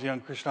word when I was a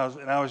young Christian,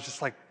 and I was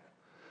just like,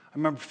 I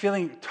remember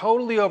feeling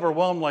totally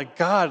overwhelmed, like,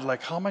 God,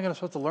 like, how am I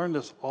supposed to learn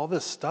all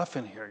this stuff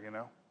in here, you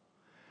know?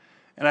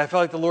 And I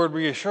felt like the Lord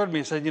reassured me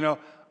and said,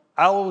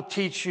 I will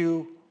teach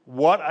you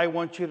what I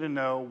want you to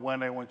know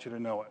when I want you to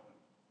know it.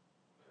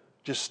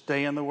 Just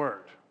stay in the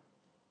word.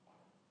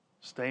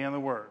 Stay in the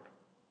word.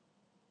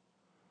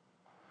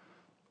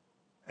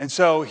 And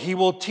so he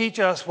will teach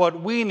us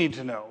what we need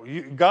to know.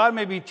 God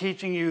may be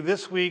teaching you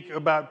this week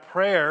about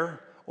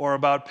prayer or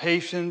about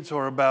patience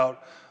or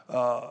about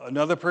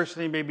another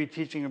person he may be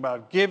teaching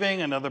about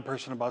giving, another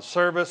person about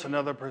service,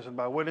 another person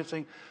about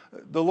witnessing.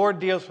 The Lord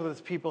deals with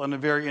his people in a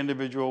very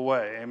individual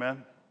way.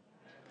 Amen?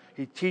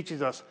 He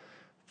teaches us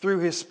through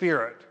his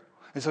Spirit.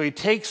 And so he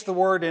takes the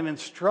word and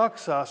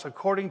instructs us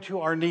according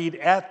to our need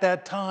at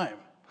that time.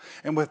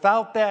 And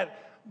without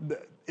that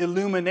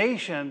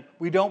illumination,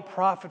 we don't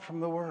profit from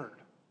the word.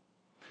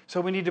 So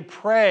we need to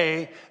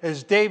pray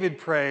as David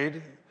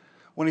prayed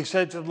when he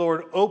said to the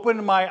Lord,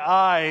 open my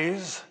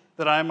eyes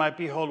that I might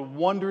behold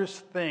wondrous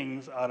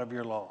things out of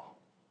your law.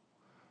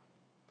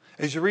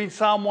 As you read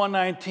Psalm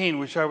 119,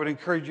 which I would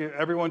encourage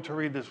everyone to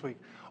read this week,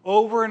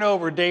 over and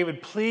over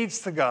David pleads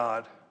to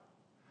God.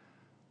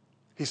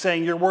 He's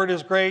saying, your word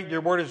is great,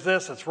 your word is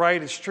this, it's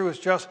right, it's true, it's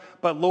just,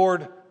 but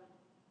Lord,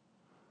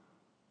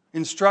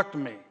 instruct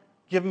me,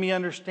 give me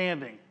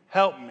understanding,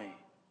 help me.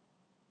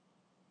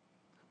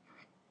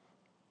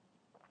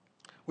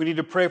 We need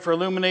to pray for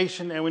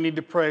illumination, and we need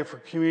to pray for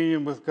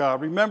communion with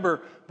God.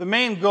 Remember, the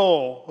main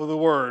goal of the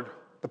word,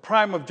 the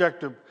prime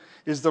objective,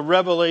 is the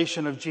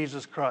revelation of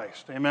Jesus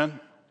Christ. Amen?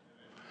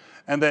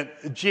 And that,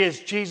 as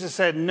Jesus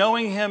said,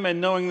 knowing him and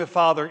knowing the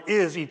Father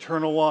is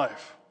eternal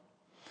life.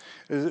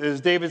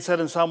 As David said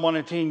in Psalm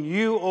 119,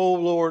 you, O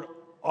Lord,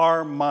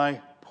 are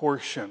my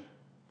portion.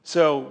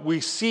 So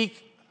we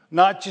seek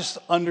not just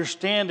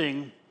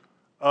understanding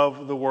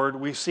of the word,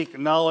 we seek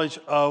knowledge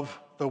of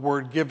the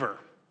word giver.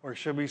 Or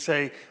should we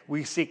say,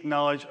 we seek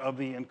knowledge of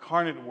the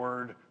incarnate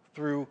word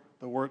through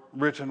the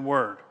written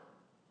word.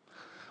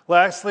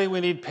 Lastly,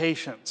 we need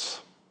patience.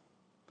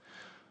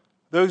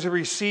 Those who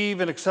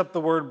receive and accept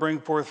the word bring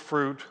forth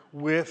fruit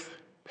with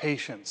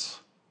patience,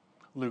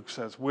 Luke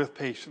says, with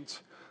patience.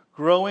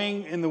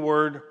 Growing in the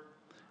word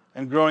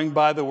and growing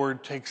by the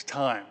word takes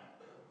time.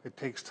 It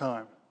takes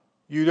time.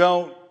 You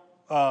don't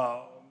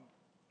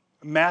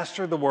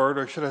master the word,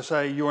 or should I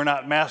say, you are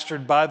not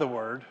mastered by the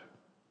word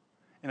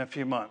in a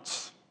few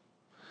months,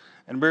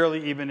 and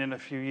rarely even in a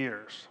few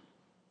years.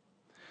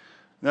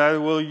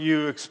 Neither will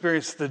you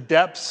experience the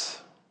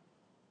depths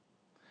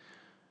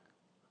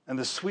and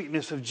the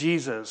sweetness of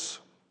Jesus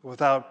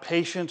without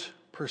patient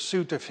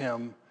pursuit of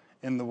him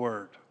in the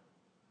Word.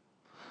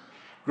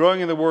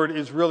 Growing in the Word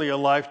is really a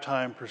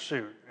lifetime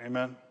pursuit.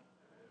 Amen?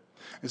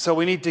 And so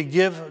we need to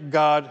give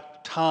God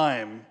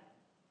time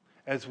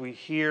as we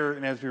hear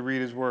and as we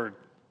read his Word.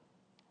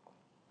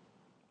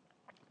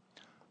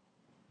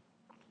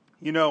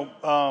 You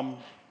know,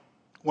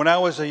 when I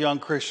was a young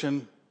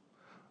Christian,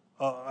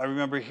 I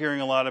remember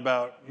hearing a lot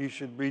about you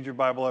should read your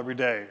Bible every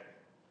day.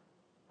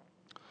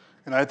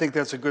 And I think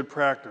that's a good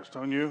practice,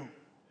 don't you?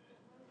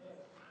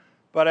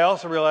 But I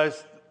also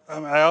realized,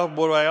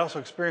 what I also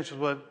experienced was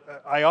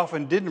what I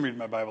often didn't read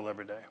my Bible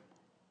every day.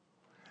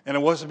 And it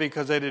wasn't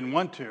because I didn't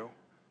want to,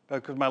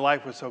 but because my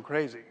life was so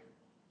crazy.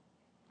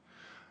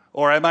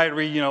 Or I might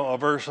read, a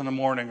verse in the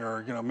morning,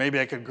 or,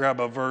 maybe I could grab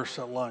a verse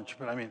at lunch.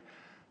 But I mean,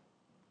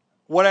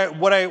 what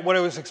I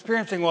was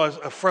experiencing was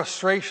a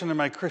frustration in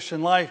my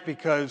Christian life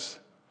because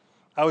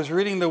I was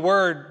reading the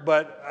Word,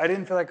 but I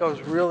didn't feel like I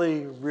was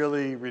really,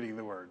 really reading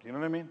the Word. You know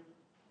what I mean?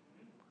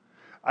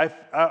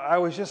 I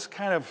was just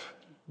kind of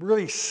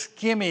really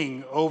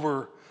skimming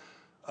over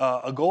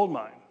a gold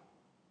mine.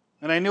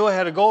 And I knew I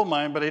had a gold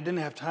mine, but I didn't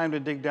have time to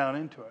dig down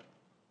into it.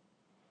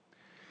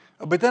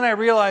 But then I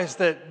realized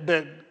that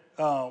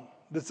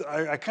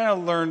I kind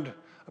of learned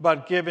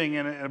about giving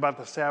and about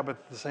the Sabbath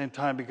at the same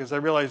time, because I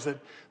realized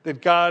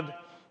that God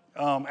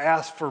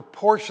asked for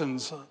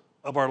portions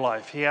of our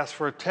life. He asked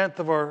for 1/10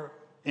 of our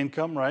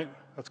income, right?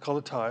 That's called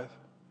a tithe.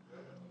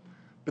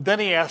 But then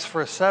he asked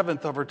for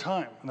 1/7 of our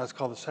time, and that's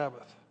called the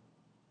Sabbath.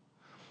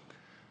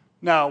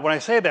 Now, when I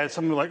say that,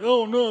 some are like,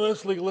 oh, no,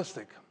 that's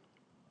legalistic.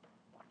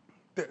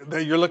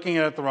 You're looking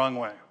at it the wrong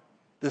way.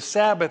 The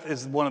Sabbath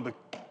is one of the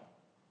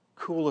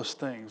coolest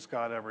things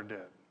God ever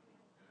did.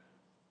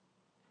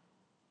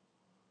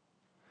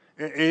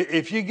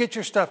 If you get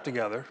your stuff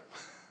together,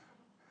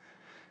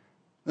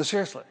 no,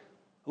 seriously,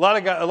 a lot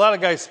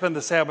of guys spend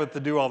the Sabbath to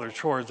do all their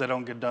chores they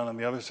don't get done on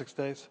the other 6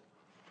 days.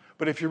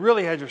 But if you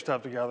really had your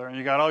stuff together and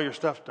you got all your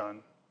stuff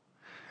done,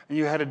 and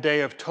you had a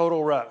day of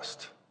total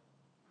rest,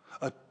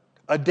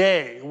 a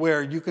day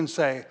where you can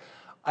say,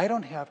 I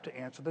don't have to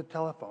answer the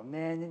telephone.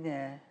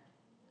 Nah.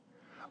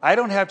 I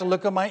don't have to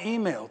look at my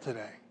email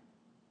today.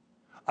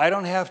 I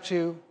don't have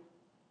to.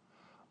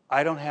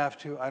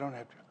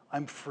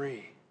 I'm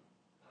free.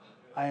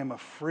 I am a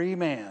free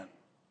man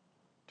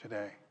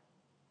today.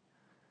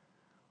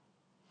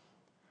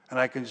 And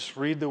I can just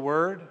read the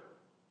Word.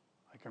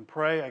 I can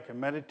pray. I can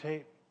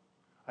meditate.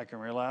 I can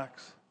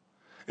relax.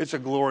 It's a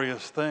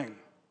glorious thing.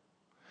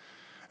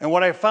 And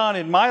what I found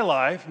in my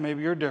life,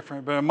 maybe you're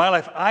different, but in my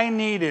life, I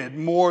needed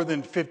more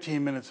than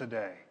 15 minutes a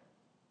day.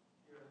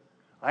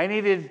 I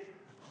needed,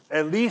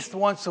 at least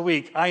once a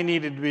week, I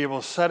needed to be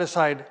able to set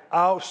aside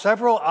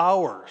several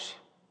hours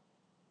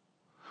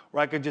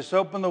where I could just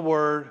open the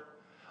Word,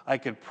 I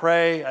could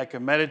pray, I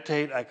could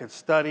meditate, I could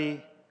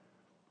study,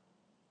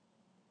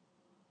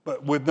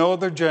 but with no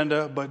other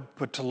agenda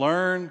but to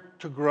learn,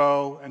 to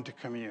grow, and to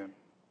commune.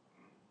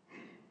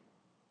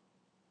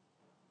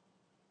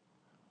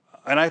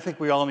 And I think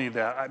we all need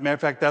that. Matter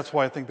of fact, that's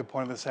why I think the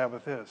point of the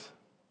Sabbath is.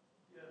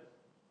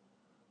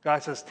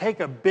 God says, take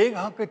a big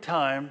hunk of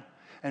time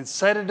and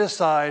set it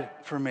aside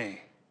for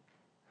me.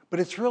 But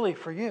it's really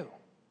for you.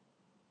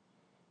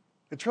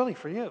 It's really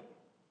for you.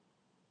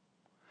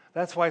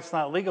 That's why it's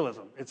not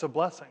legalism. It's a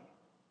blessing.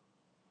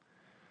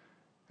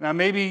 Now,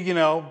 maybe,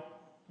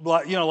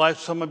 like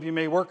some of you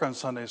may work on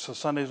Sundays, so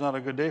Sunday's not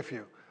a good day for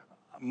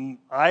you.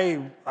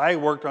 I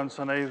worked on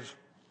Sundays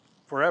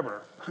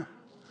forever.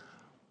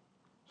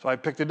 So I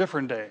picked a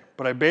different day.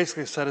 But I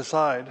basically set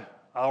aside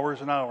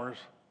hours and hours,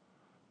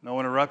 no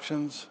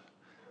interruptions,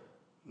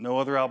 no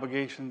other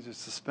obligations,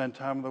 just to spend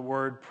time with the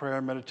Word,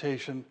 prayer,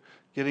 meditation,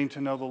 getting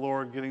to know the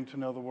Lord, getting to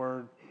know the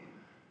Word.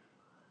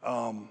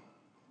 And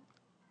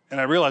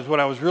I realized what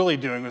I was really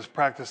doing was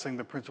practicing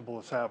the principle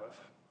of Sabbath.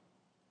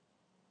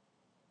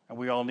 And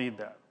we all need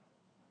that.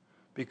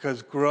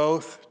 Because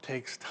growth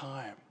takes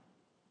time.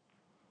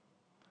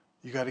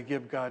 You got to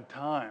give God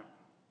time.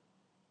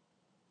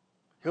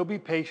 He'll be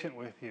patient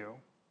with you,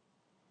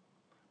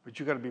 but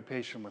you got to be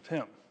patient with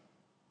him,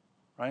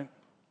 right?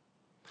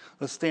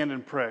 Let's stand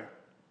and pray.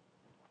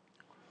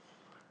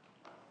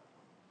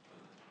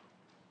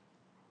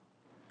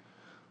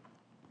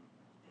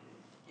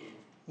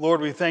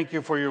 Lord, we thank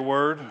you for your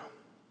word.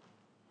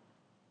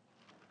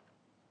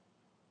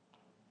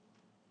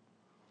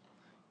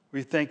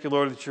 We thank you,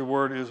 Lord, that your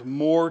word is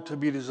more to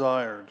be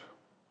desired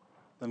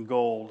than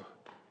gold.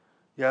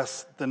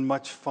 Yes, than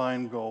much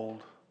fine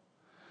gold.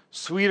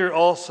 Sweeter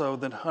also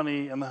than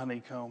honey and the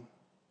honeycomb.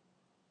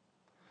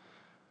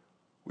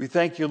 We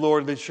thank you,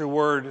 Lord, that your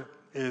word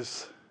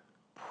is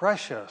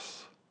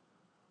precious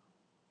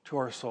to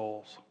our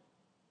souls.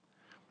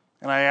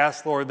 And I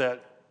ask, Lord,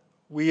 that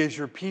we as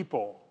your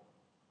people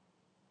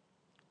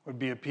would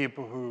be a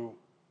people who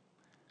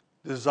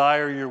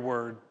desire your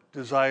word,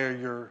 desire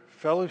your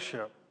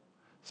fellowship,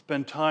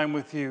 spend time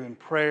with you in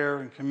prayer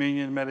and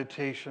communion,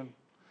 meditation,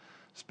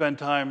 spend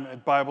time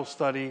at Bible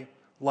study,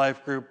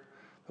 life group.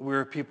 We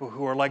are people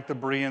who are like the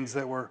Bereans,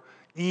 that were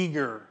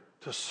eager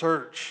to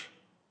search,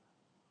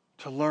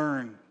 to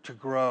learn, to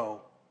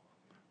grow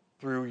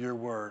through your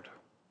word.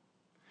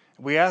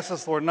 We ask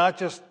this, Lord, not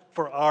just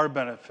for our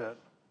benefit,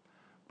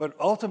 but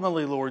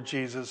ultimately, Lord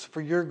Jesus,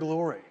 for your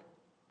glory,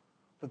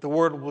 that the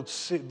world would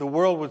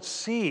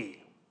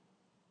see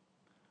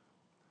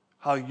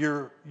how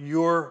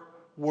your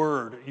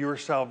word, your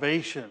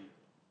salvation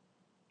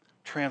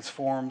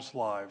transforms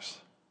lives,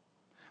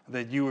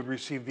 that you would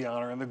receive the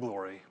honor and the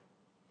glory.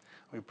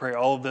 We pray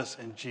all of this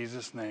in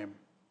Jesus' name.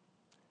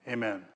 Amen.